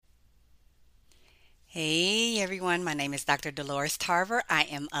Hey everyone, my name is Dr. Dolores Tarver. I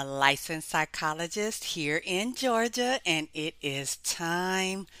am a licensed psychologist here in Georgia, and it is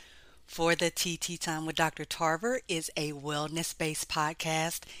time for the TT Time with Dr. Tarver is a wellness-based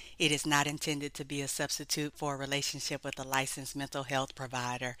podcast. It is not intended to be a substitute for a relationship with a licensed mental health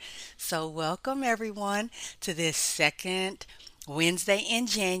provider. So welcome everyone to this second Wednesday in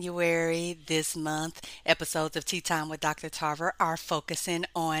January this month. Episodes of Tea Time with Dr. Tarver are focusing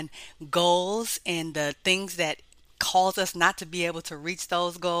on goals and the things that cause us not to be able to reach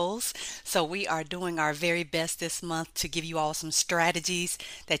those goals. So we are doing our very best this month to give you all some strategies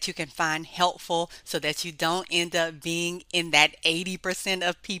that you can find helpful so that you don't end up being in that 80%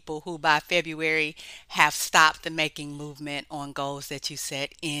 of people who by February have stopped making movement on goals that you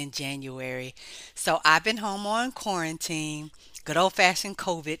set in January. So I've been home on quarantine. Good old fashioned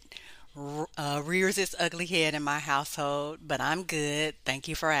COVID rears its ugly head in my household, but I'm good. Thank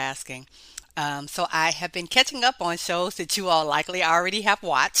you for asking. So I have been catching up on shows that you all likely already have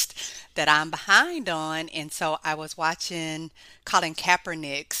watched that I'm behind on, and so I was watching Colin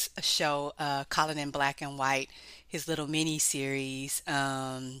Kaepernick's show, Colin in Black and White, his little mini series,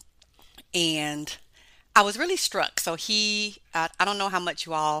 and I was really struck. So I don't know how much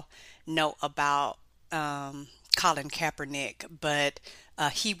you all know about Colin Kaepernick, but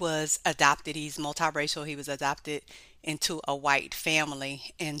he was adopted. He's multiracial. He was adopted into a white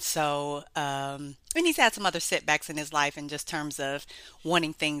family. And he's had some other setbacks in his life in just terms of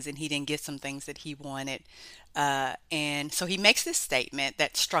wanting things, and he didn't get some things that he wanted. And so he makes this statement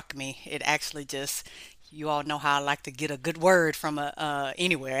that struck me. It actually just, you all know how I like to get a good word from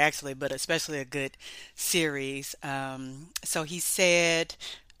anywhere actually, but especially a good series. So he said,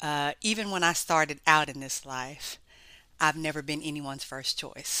 even when I started out in this life, I've never been anyone's first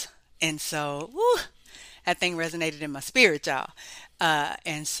choice. And so, woo, that thing resonated in my spirit, y'all.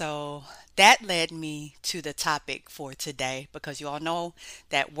 And so that led me to the topic for today because you all know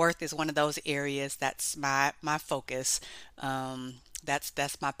that worth is one of those areas that's my focus.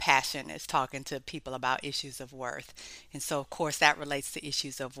 That's my passion is talking to people about issues of worth. And so of course that relates to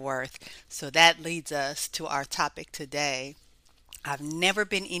issues of worth. So that leads us to our topic today. I've never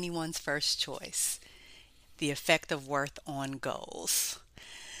been anyone's first choice. The effect of worth on goals.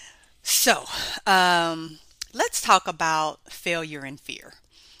 So, let's talk about failure and fear.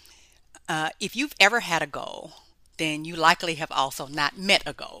 If you've ever had a goal, then you likely have also not met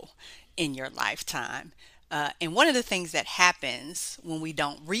a goal in your lifetime. And one of the things that happens when we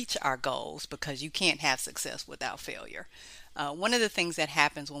don't reach our goals, because you can't have success without failure, one of the things that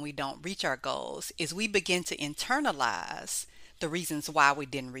happens when we don't reach our goals is we begin to internalize the reasons why we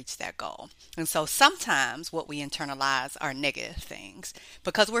didn't reach that goal. And so sometimes what we internalize are negative things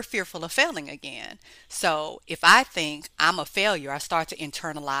because we're fearful of failing again. So if I think I'm a failure, I start to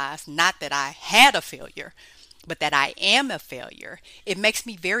internalize not that I had a failure, but that I am a failure. It makes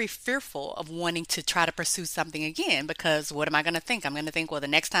me very fearful of wanting to try to pursue something again because what am I going to think? I'm going to think, well, the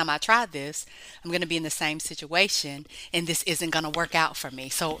next time I try this, I'm going to be in the same situation and this isn't going to work out for me.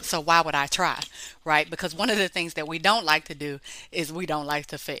 So why would I try? Right? Because one of the things that we don't like to do is we don't like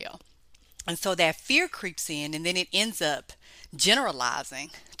to fail. And so that fear creeps in, and then it ends up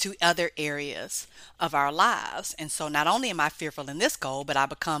generalizing to other areas of our lives. And so not only am I fearful in this goal, but I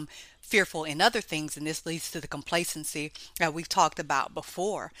become fearful in other things, and this leads to the complacency that we've talked about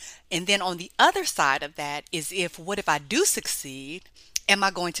before. And then on the other side of that is what if I do succeed? Am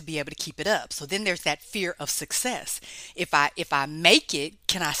I going to be able to keep it up? So then there's that fear of success. If I make it,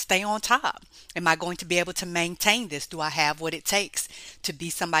 can I stay on top? Am I going to be able to maintain this? Do I have what it takes to be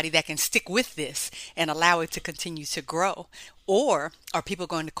somebody that can stick with this and allow it to continue to grow? Or are people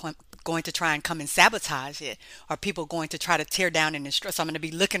going to try and come and sabotage it? Are people going to try to tear down and destroy? So I'm going to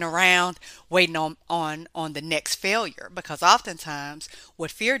be looking around, waiting on the next failure. Because oftentimes,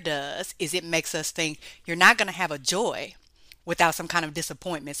 what fear does is it makes us think you're not going to have a joy without some kind of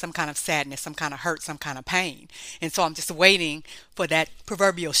disappointment, some kind of sadness, some kind of hurt, some kind of pain. And so I'm just waiting for that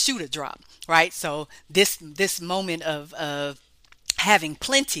proverbial shoe to drop, right? So this moment of having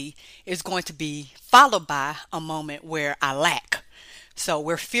plenty is going to be followed by a moment where I lack. So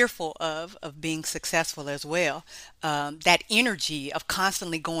we're fearful of being successful as well. That energy of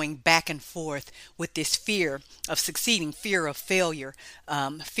constantly going back and forth with this fear of succeeding, fear of failure,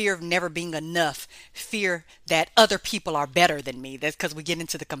 fear of never being enough, fear that other people are better than me. That's because we get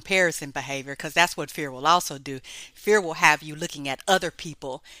into the comparison behavior, because that's what fear will also do. Fear will have you looking at other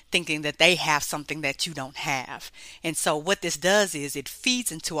people thinking that they have something that you don't have. And so what this does is it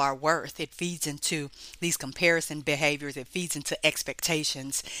feeds into our worth. It feeds into these comparison behaviors. It feeds into expectations.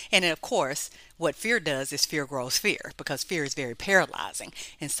 And of course, what fear does is fear grows fear, because fear is very paralyzing.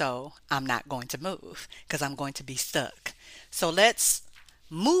 And so I'm not going to move because I'm going to be stuck. So let's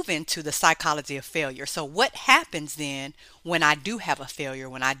move into the psychology of failure. So what happens then when I do have a failure,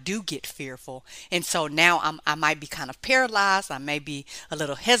 when I do get fearful? And so now I might be kind of paralyzed. I may be a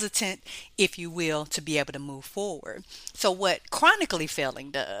little hesitant, if you will, to be able to move forward. So what chronically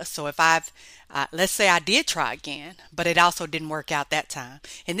failing does, so if let's say I did try again, but it also didn't work out that time.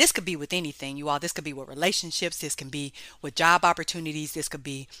 And this could be with anything, you all. This could be with relationships. This can be with job opportunities. This could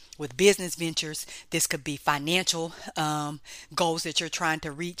be with business ventures. This could be financial goals that you're trying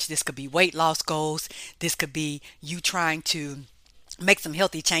to reach. This could be weight loss goals. This could be you trying to make some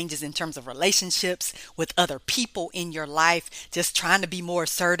healthy changes in terms of relationships with other people in your life, just trying to be more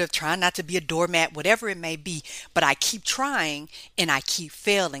assertive, trying not to be a doormat, whatever it may be. But I keep trying and I keep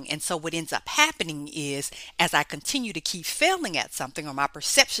failing. And so what ends up happening is, as I continue to keep failing at something, or my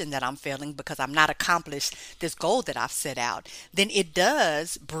perception that I'm failing because I'm not accomplished this goal that I've set out, then it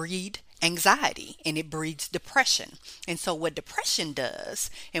does breed anxiety, and it breeds depression. And so what depression does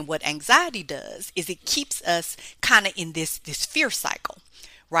and what anxiety does is it keeps us kind of in this fear cycle.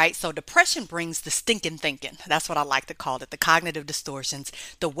 Right? So depression brings the stinking thinking. That's what I like to call it, the cognitive distortions,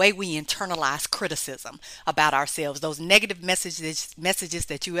 the way we internalize criticism about ourselves, those negative messages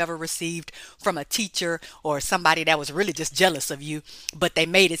that you ever received from a teacher or somebody that was really just jealous of you, but they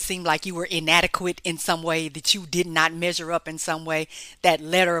made it seem like you were inadequate in some way, that you did not measure up in some way. That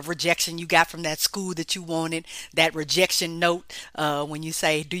letter of rejection you got from that school that you wanted, that rejection note when you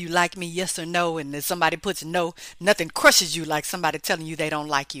say, do you like me, yes or no? And then somebody puts no, nothing crushes you like somebody telling you they don't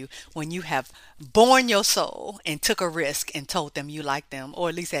like you, when you have borne your soul and took a risk and told them you like them, or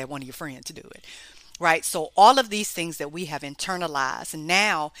at least had one of your friends to do it. Right? So all of these things that we have internalized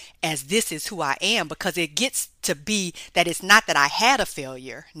now as this is who I am, because it gets to be that it's not that I had a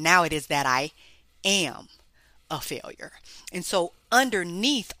failure. Now it is that I am a failure. And so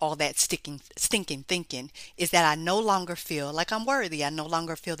underneath all that stinking thinking is that I no longer feel like I'm worthy. I no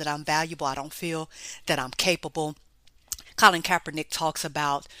longer feel that I'm valuable. I don't feel that I'm capable. Colin Kaepernick talks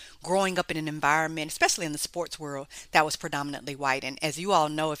about growing up in an environment, especially in the sports world, that was predominantly white. And as you all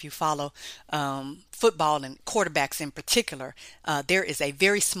know, if you follow football and quarterbacks in particular, there is a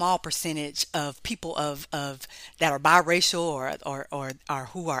very small percentage of people of that are biracial or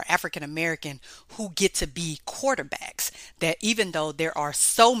who are African American who get to be quarterbacks. That even though there are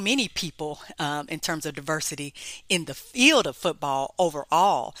so many people in terms of diversity in the field of football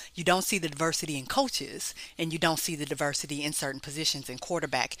overall, you don't see the diversity in coaches, and you don't see the diversity in certain positions, and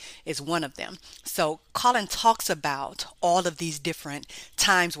quarterback is one of them. So Colin talks about all of these different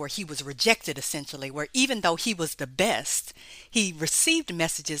times where he was rejected, essentially, where even though he was the best, he received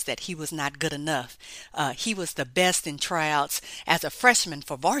messages that he was not good enough. He was the best in tryouts as a freshman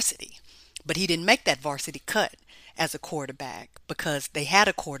for varsity, but he didn't make that varsity cut as a quarterback because they had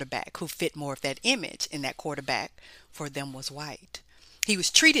a quarterback who fit more of that image, and that quarterback for them was white. He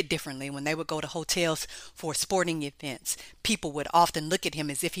was treated differently when they would go to hotels for sporting events. People would often look at him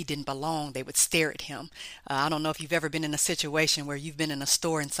as if he didn't belong. They would stare at him. I don't know if you've ever been in a situation where you've been in a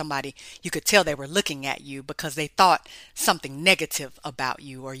store and somebody, you could tell they were looking at you because they thought something negative about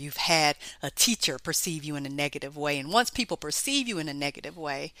you, or you've had a teacher perceive you in a negative way. And once people perceive you in a negative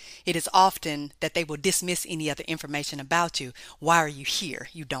way, it is often that they will dismiss any other information about you. Why are you here?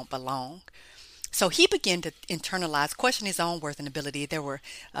 You don't belong. So he began to internalize, question his own worth and ability. There were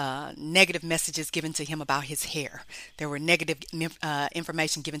negative messages given to him about his hair. There were negative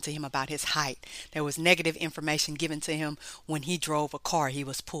information given to him about his height. There was negative information given to him when he drove a car. He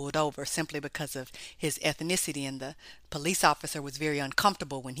was pulled over simply because of his ethnicity, and the police officer was very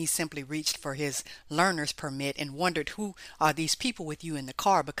uncomfortable when he simply reached for his learner's permit and wondered, who are these people with you in the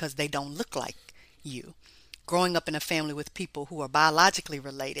car, because they don't look like you. Growing up in a family with people who are biologically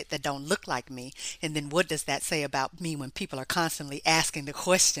related that don't look like me. And then what does that say about me when people are constantly asking the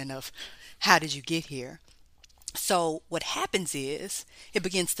question of, how did you get here? So what happens is it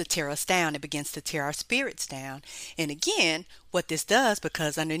begins to tear us down. It begins to tear our spirits down. And again, what this does,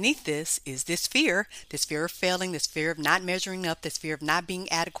 because underneath this is this fear of failing, this fear of not measuring up, this fear of not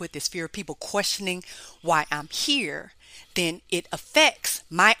being adequate, this fear of people questioning why I'm here, then it affects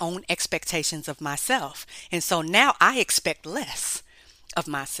my own expectations of myself. And so now I expect less of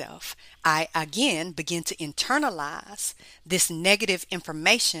myself. I again begin to internalize this negative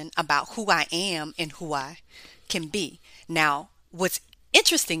information about who I am and who I can be. Now, what's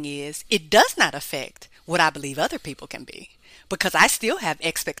interesting is it does not affect what I believe other people can be, because I still have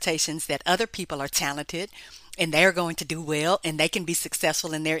expectations that other people are talented and they're going to do well and they can be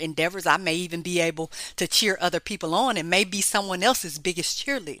successful in their endeavors. I may even be able to cheer other people on and may be someone else's biggest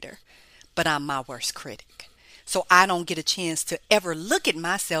cheerleader. but I'm my worst critic. So I don't get a chance to ever look at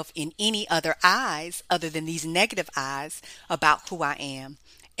myself in any other eyes other than these negative eyes about who I am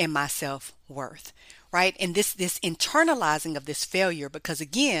and my self-worth. Right? And this internalizing of this failure, because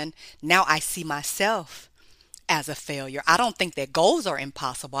again, now I see myself as a failure. I don't think that goals are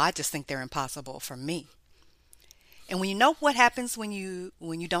impossible. I just think they're impossible for me. And when you know what happens when you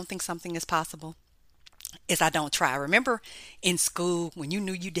don't think something is possible, is I don't try. Remember in school when you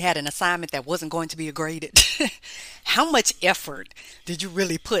knew you had an assignment that wasn't going to be graded? How much effort did you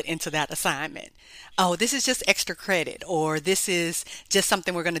really put into that assignment? Oh, this is just extra credit, or this is just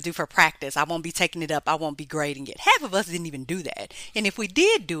something we're going to do for practice. I won't be taking it up. I won't be grading it. Half of us didn't even do that. And if we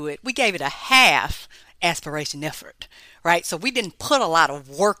did do it, we gave it a half aspiration effort, right? So we didn't put a lot of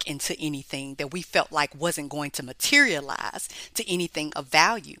work into anything that we felt like wasn't going to materialize to anything of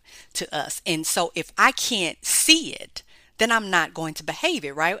value to us. And so if I can't see it, then I'm not going to behave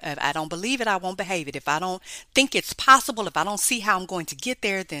it, right? If I don't believe it, I won't behave it. If I don't think it's possible, if I don't see how I'm going to get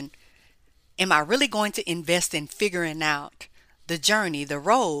there, then am I really going to invest in figuring out the journey, the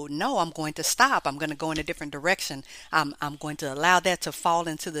road? No, I'm going to stop. I'm going to go in a different direction. I'm going to allow that to fall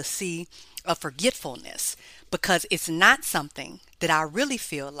into the sea of forgetfulness because it's not something that I really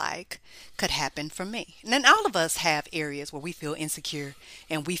feel like could happen for me. And then all of us have areas where we feel insecure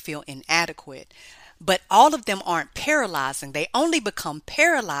and we feel inadequate. But all of them aren't paralyzing. They only become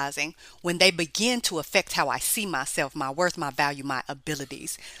paralyzing when they begin to affect how I see myself, my worth, my value, my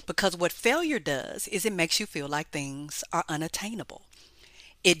abilities. Because what failure does is it makes you feel like things are unattainable.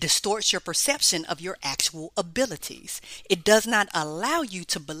 It distorts your perception of your actual abilities. It does not allow you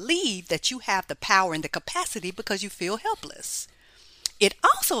to believe that you have the power and the capacity because you feel helpless. It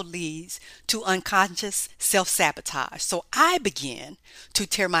also leads to unconscious self-sabotage. So I begin to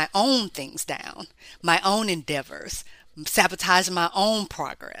tear my own things down, my own endeavors, sabotage my own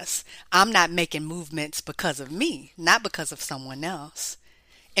progress. I'm not making movements because of me, not because of someone else.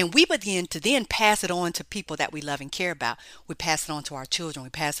 And we begin to then pass it on to people that we love and care about. We pass it on to our children. We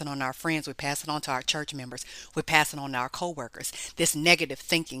pass it on to our friends. We pass it on to our church members. We pass it on to our coworkers. This negative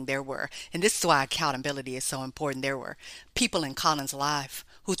thinking and this is why accountability is so important. There were people in Colin's life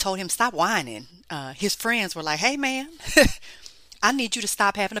who told him, stop whining. His friends were like, hey man, I need you to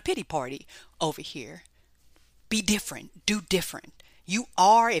stop having a pity party over here. Be different. Do different.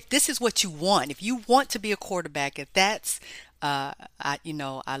 If this is what you want, if you want to be a quarterback, if that's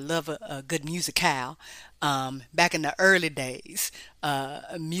I love a good musicale. Back in the early days,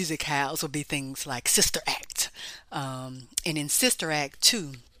 musicals would be things like Sister Act. And in Sister Act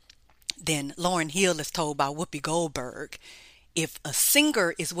 2, then Lauryn Hill is told by Whoopi Goldberg, if a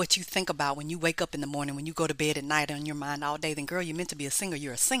singer is what you think about when you wake up in the morning, when you go to bed at night on your mind all day, then girl, you're meant to be a singer.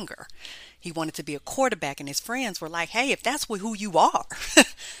 You're a singer. He wanted to be a quarterback, and his friends were like, hey, if that's who you are,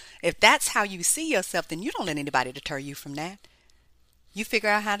 if that's how you see yourself, then you don't let anybody deter you from that. You figure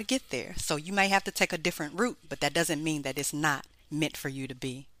out how to get there. So you may have to take a different route, but that doesn't mean that it's not meant for you to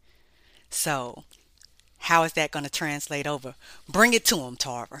be. So how is that going to translate over? Bring it to them,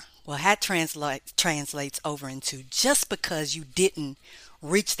 Tarver. Well, that translates over into just because you didn't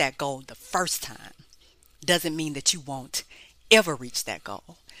reach that goal the first time doesn't mean that you won't ever reach that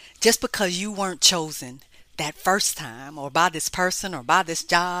goal. Just because you weren't chosen that first time, or by this person, or by this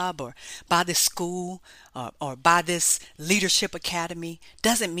job, or by this school, or by this leadership academy,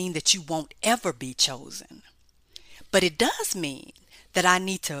 doesn't mean that you won't ever be chosen. But it does mean that I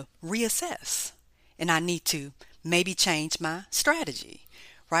need to reassess, and I need to maybe change my strategy,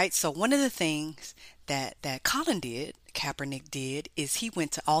 right? So one of the things that Kaepernick did, is he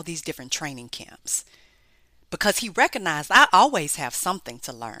went to all these different training camps because he recognized I always have something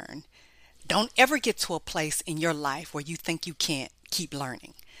to learn. Don't ever get to a place in your life where you think you can't keep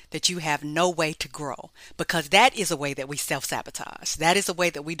learning, that you have no way to grow, because that is a way that we self-sabotage. That is a way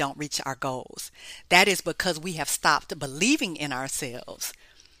that we don't reach our goals. That is because we have stopped believing in ourselves,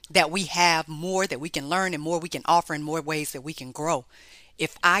 that we have more that we can learn and more we can offer and more ways that we can grow.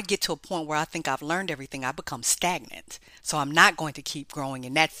 If I get to a point where I think I've learned everything, I become stagnant. So I'm not going to keep growing.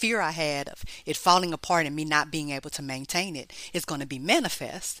 And that fear I had of it falling apart and me not being able to maintain it is going to be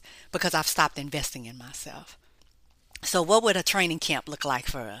manifest because I've stopped investing in myself. So what would a training camp look like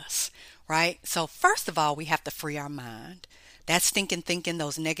for us, right? So first of all, we have to free our mind. That stinking thinking,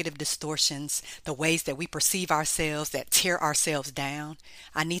 those negative distortions, the ways that we perceive ourselves that tear ourselves down,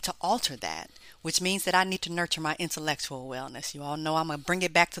 I need to alter that, which means that I need to nurture my intellectual wellness. You all know I'm going to bring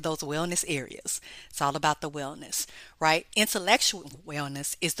it back to those wellness areas. It's all about the wellness, right? Intellectual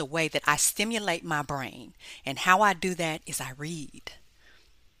wellness is the way that I stimulate my brain. And how I do that is I read.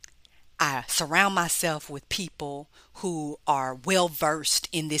 I surround myself with people who are well versed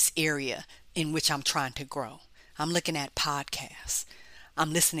in this area in which I'm trying to grow. I'm looking at podcasts.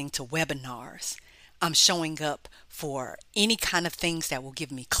 I'm listening to webinars. I'm showing up for any kind of things that will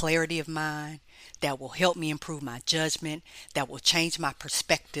give me clarity of mind, that will help me improve my judgment, that will change my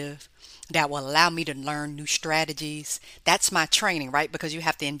perspective, that will allow me to learn new strategies. That's my training, right? Because you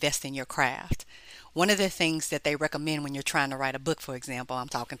have to invest in your craft. One of the things that they recommend when you're trying to write a book, for example, I'm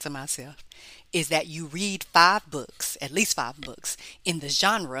talking to myself, is that you read 5 books, at least 5 books, in the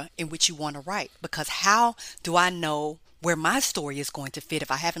genre in which you want to write. Because how do I know where my story is going to fit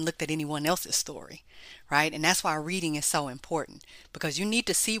if I haven't looked at anyone else's story, right? And that's why reading is so important, because you need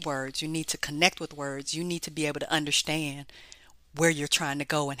to see words, you need to connect with words, you need to be able to understand where you're trying to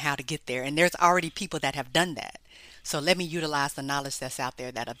go and how to get there. And there's already people that have done that. So let me utilize the knowledge that's out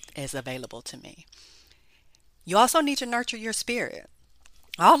there that is available to me. You also need to nurture your spirit.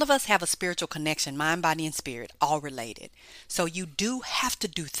 All of us have a spiritual connection, mind, body, and spirit, all related. So you do have to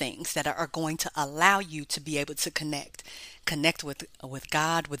do things that are going to allow you to be able to connect with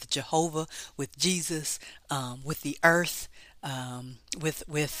God, with Jehovah, with Jesus, with the earth, with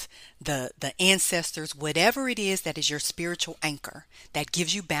the ancestors, whatever it is that is your spiritual anchor that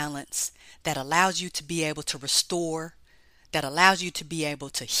gives you balance, that allows you to be able to restore, that allows you to be able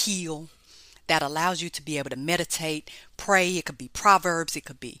to heal, that allows you to be able to meditate, pray. It could be Proverbs, it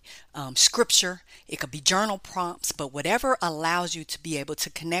could be scripture, it could be journal prompts, but whatever allows you to be able to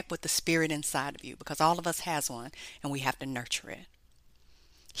connect with the spirit inside of you, because all of us has one and we have to nurture it.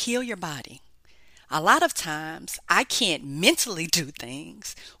 Heal your body. A lot of times I can't mentally do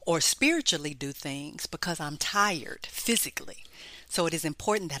things or spiritually do things because I'm tired physically. So it is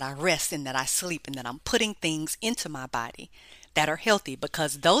important that I rest and that I sleep and that I'm putting things into my body that are healthy,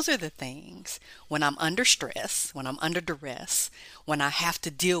 because those are the things when I'm under stress, when I'm under duress, when I have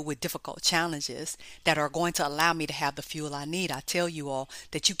to deal with difficult challenges that are going to allow me to have the fuel I need. I tell you all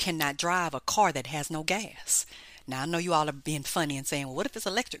that you cannot drive a car that has no gas. Now, I know you all are being funny and saying, well, what if it's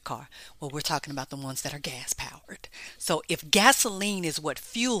an electric car? Well, we're talking about the ones that are gas powered. So if gasoline is what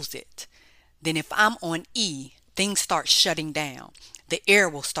fuels it, then if I'm on E, things start shutting down. The air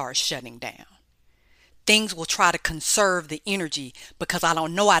will start shutting down. Things will try to conserve the energy because I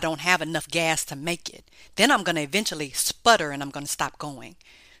don't have enough gas to make it. Then I'm going to eventually sputter and I'm going to stop going.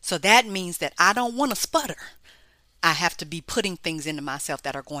 So that means that I don't want to sputter. I have to be putting things into myself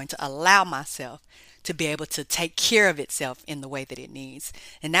that are going to allow myself to be able to take care of itself in the way that it needs.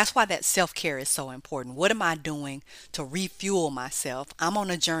 And that's why that self-care is so important. What am I doing to refuel myself? I'm on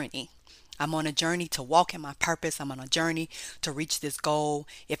a journey. I'm on a journey to walk in my purpose. I'm on a journey to reach this goal.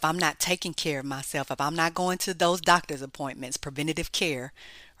 If I'm not taking care of myself, if I'm not going to those doctor's appointments, preventative care,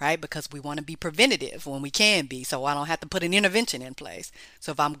 right? Because we want to be preventative when we can be, so I don't have to put an intervention in place.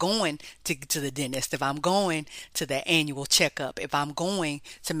 So if I'm going to the dentist, if I'm going to the annual checkup, if I'm going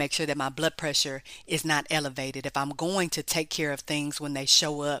to make sure that my blood pressure is not elevated, if I'm going to take care of things when they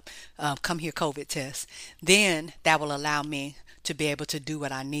show up, come here COVID test, then that will allow me to be able to do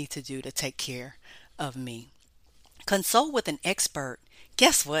what I need to do to take care of me. Consult with an expert.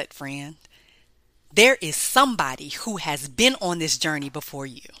 Guess what, friend? There is somebody who has been on this journey before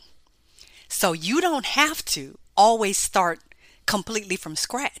you. So you don't have to always start completely from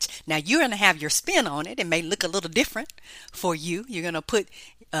scratch. Now, you're going to have your spin on it. It may look a little different for you. You're going to put,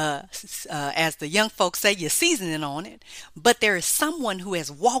 as the young folks say, your seasoning on it. But there is someone who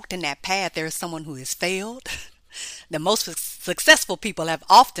has walked in that path. There is someone who has failed. The most successful people have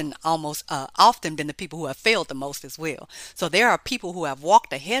often been the people who have failed the most as well. So there are people who have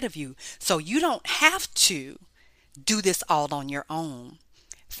walked ahead of you. So you don't have to do this all on your own.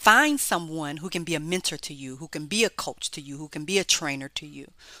 Find someone who can be a mentor to you, who can be a coach to you, who can be a trainer to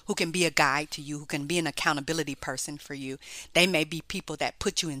you, who can be a guide to you, who can be an accountability person for you. They may be people that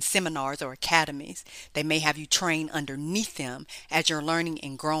put you in seminars or academies. They may have you train underneath them as you're learning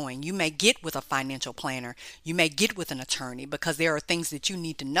and growing. You may get with a financial planner. You may get with an attorney, because there are things that you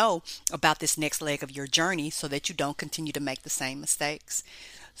need to know about this next leg of your journey so that you don't continue to make the same mistakes.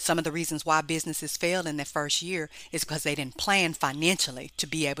 Some of the reasons why businesses fail in their first year is because they didn't plan financially to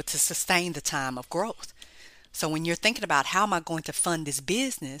be able to sustain the time of growth. So when you're thinking about how am I going to fund this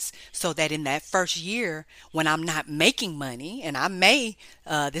business so that in that first year when I'm not making money, and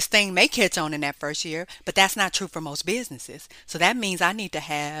this thing may catch on in that first year, but that's not true for most businesses. So that means I need to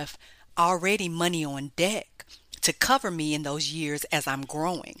have already money on deck to cover me in those years as I'm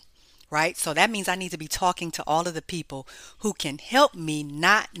growing. Right? So that means I need to be talking to all of the people who can help me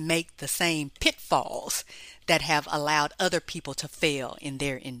not make the same pitfalls that have allowed other people to fail in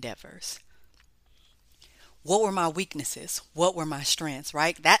their endeavors. What were my weaknesses? What were my strengths,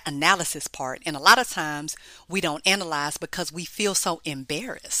 right? That analysis part. And a lot of times we don't analyze because we feel so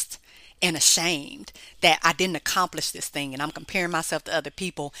embarrassed and ashamed that I didn't accomplish this thing. And I'm comparing myself to other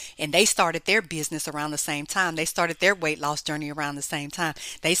people, and they started their business around the same time. They started their weight loss journey around the same time.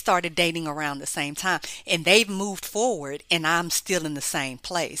 They started dating around the same time, and they've moved forward, and I'm still in the same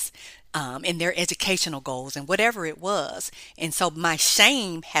place. In their educational goals and whatever it was. And so my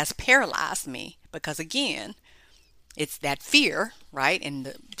shame has paralyzed me because, again, it's that fear, right? And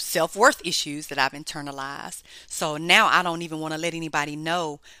the self-worth issues that I've internalized. So now I don't even want to let anybody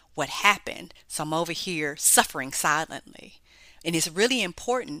know what happened. So I'm over here suffering silently. And it's really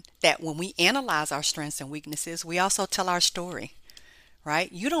important that when we analyze our strengths and weaknesses, we also tell our story, right?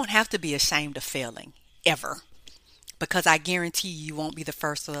 You don't have to be ashamed of failing ever, because I guarantee you won't be the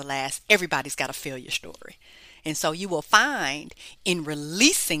first or the last. Everybody's got a failure story. And so you will find in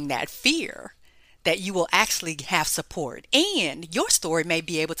releasing that fear that you will actually have support, and your story may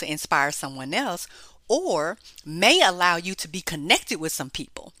be able to inspire someone else, or may allow you to be connected with some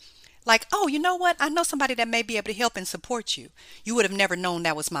people. Like, oh, you know what? I know somebody that may be able to help and support you. You would have never known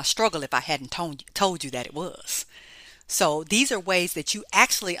that was my struggle if I hadn't told you that it was. So these are ways that you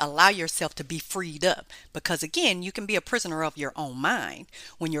actually allow yourself to be freed up, because again, you can be a prisoner of your own mind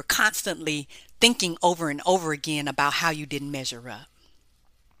when you're constantly thinking over and over again about how you didn't measure up.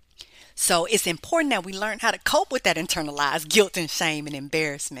 So it's important that we learn how to cope with that internalized guilt and shame and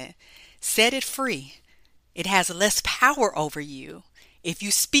embarrassment. Set it free. It has less power over you if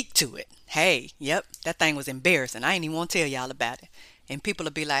you speak to it. Hey, yep, that thing was embarrassing. I ain't even want to tell y'all about it. And people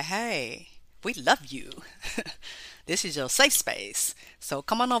will be like, hey, we love you. This is your safe space. So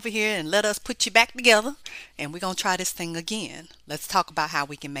come on over here and let us put you back together. And we're going to try this thing again. Let's talk about how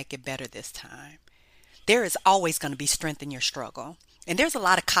we can make it better this time. There is always going to be strength in your struggle. And there's a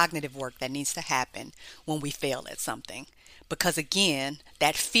lot of cognitive work that needs to happen when we fail at something. Because again,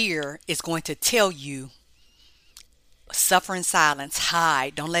 that fear is going to tell you, suffer in silence,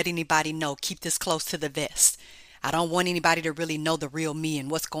 hide, don't let anybody know, keep this close to the vest. I don't want anybody to really know the real me and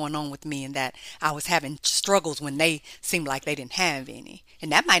what's going on with me, and that I was having struggles when they seemed like they didn't have any.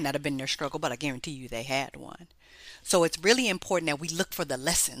 And that might not have been their struggle, but I guarantee you they had one. So it's really important that we look for the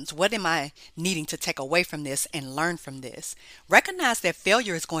lessons. What am I needing to take away from this and learn from this? Recognize that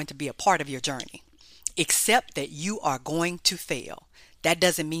failure is going to be a part of your journey. Accept that you are going to fail. That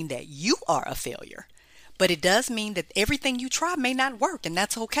doesn't mean that you are a failure, but it does mean that everything you try may not work, and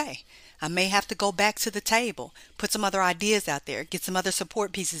that's okay. I may have to go back to the table, put some other ideas out there, get some other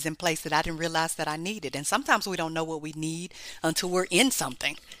support pieces in place that I didn't realize that I needed. And sometimes we don't know what we need until we're in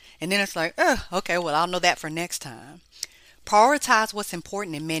something. And then it's like, oh, okay, well, I'll know that for next time. Prioritize what's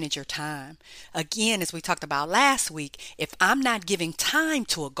important and manage your time. Again, as we talked about last week, if I'm not giving time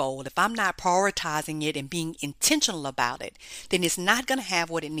to a goal, if I'm not prioritizing it and being intentional about it, then it's not going to have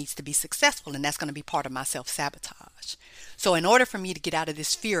what it needs to be successful, and that's going to be part of my self-sabotage. So in order for me to get out of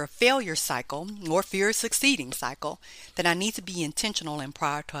this fear of failure cycle or fear of succeeding cycle, then I need to be intentional and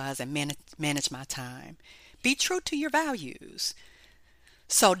prioritize and manage my time. Be true to your values.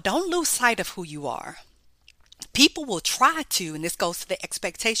 So don't lose sight of who you are. People will try to, and this goes to the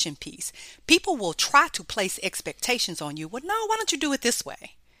expectation piece, people will try to place expectations on you. Well, no, why don't you do it this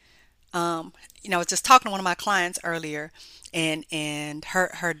way? I was just talking to one of my clients earlier, and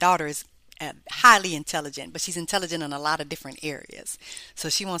her daughter is highly intelligent, but she's intelligent in a lot of different areas. So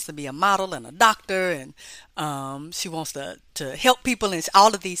she wants to be a model and a doctor, and she wants to help people and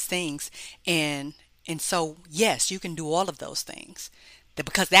all of these things. And so, yes, you can do all of those things.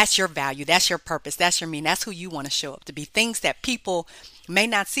 Because that's your value, that's your purpose, that's your meaning, that's who you want to show up to be. Things that people may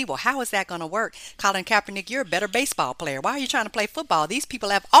not see. Well, how is that going to work? Colin Kaepernick, you're a better baseball player. Why are you trying to play football? These people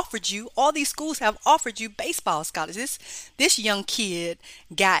have offered you, all these schools have offered you baseball scholarships. This young kid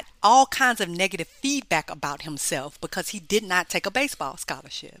got all kinds of negative feedback about himself because he did not take a baseball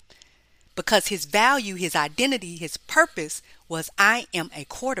scholarship. Because his value, his identity, his purpose was, I am a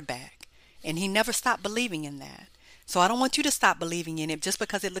quarterback. And he never stopped believing in that. So I don't want you to stop believing in it just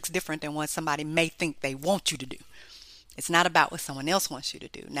because it looks different than what somebody may think they want you to do. It's not about what someone else wants you to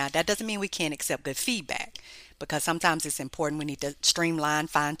do. Now, that doesn't mean we can't accept good feedback, because sometimes it's important. We need to streamline,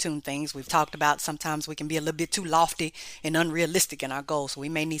 fine-tune things. We've talked about sometimes we can be a little bit too lofty and unrealistic in our goals. So we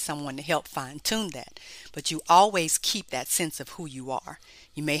may need someone to help fine-tune that. But you always keep that sense of who you are.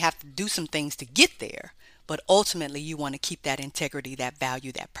 You may have to do some things to get there, but ultimately you want to keep that integrity, that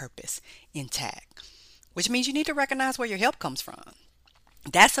value, that purpose intact. Which means you need to recognize where your help comes from.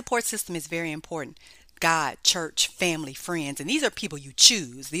 That support system is very important. God, church, family, friends. And these are people you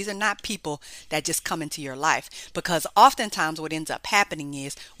choose. These are not people that just come into your life. Because oftentimes what ends up happening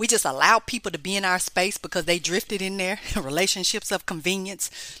is we just allow people to be in our space because they drifted in there, relationships of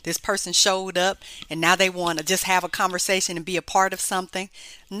convenience. This person showed up and now they want to just have a conversation and be a part of something.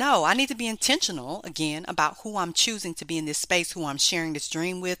 No, I need to be intentional again about who I'm choosing to be in this space, who I'm sharing this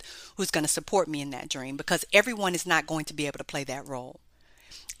dream with, who's going to support me in that dream, because everyone is not going to be able to play that role.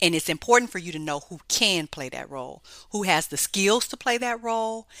 And it's important for you to know who can play that role, who has the skills to play that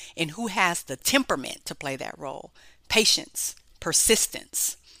role, and who has the temperament to play that role. Patience,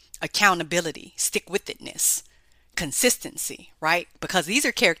 persistence, accountability, stick-with-itness, consistency, right? Because these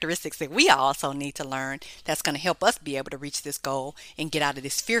are characteristics that we also need to learn that's going to help us be able to reach this goal and get out of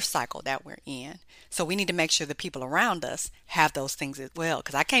this fear cycle that we're in. So we need to make sure the people around us have those things as well,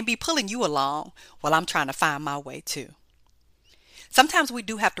 because I can't be pulling you along while I'm trying to find my way too. Sometimes we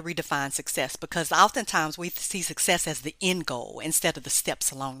do have to redefine success because oftentimes we see success as the end goal instead of the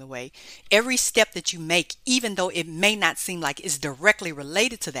steps along the way. Every step that you make, even though it may not seem like it's directly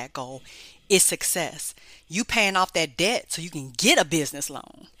related to that goal, is success. You paying off that debt so you can get a business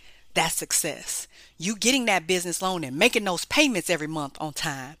loan. That's success. You getting that business loan and making those payments every month on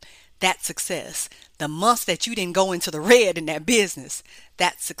time. That's success. The months that you didn't go into the red in that business,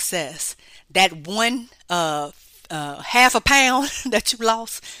 that's success. That one half a pound that you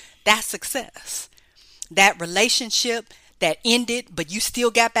lost, that's success. That relationship that ended, but you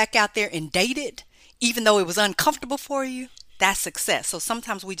still got back out there and dated, even though it was uncomfortable for you, that's success. So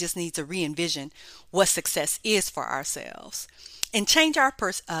sometimes we just need to re-envision what success is for ourselves and change our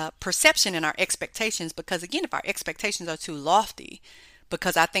perception and our expectations. Because again, if our expectations are too lofty,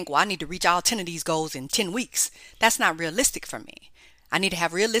 because I think, well, I need to reach all 10 of these goals in 10 weeks, that's not realistic for me. I need to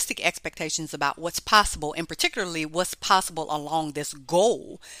have realistic expectations about what's possible, and particularly what's possible along this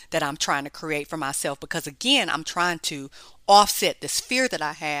goal that I'm trying to create for myself. Because again, I'm trying to offset this fear that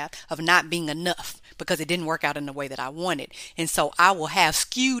I have of not being enough because it didn't work out in the way that I wanted. And so I will have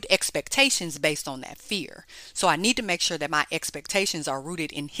skewed expectations based on that fear. So I need to make sure that my expectations are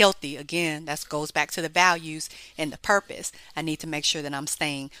rooted in healthy. Again, that goes back to the values and the purpose. I need to make sure that I'm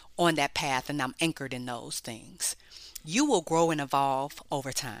staying on that path and I'm anchored in those things. You will grow and evolve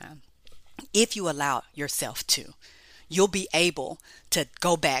over time if you allow yourself to. You'll be able to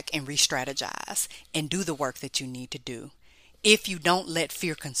go back and re-strategize and do the work that you need to do if you don't let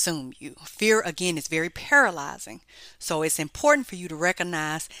fear consume you. Fear, again, is very paralyzing. So it's important for you to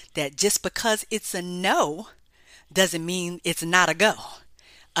recognize that just because it's a no doesn't mean it's not a go.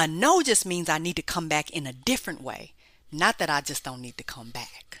 A no just means I need to come back in a different way, not that I just don't need to come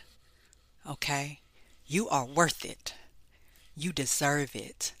back. Okay? You are worth it. You deserve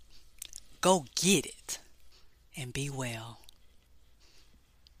it. Go get it and be well.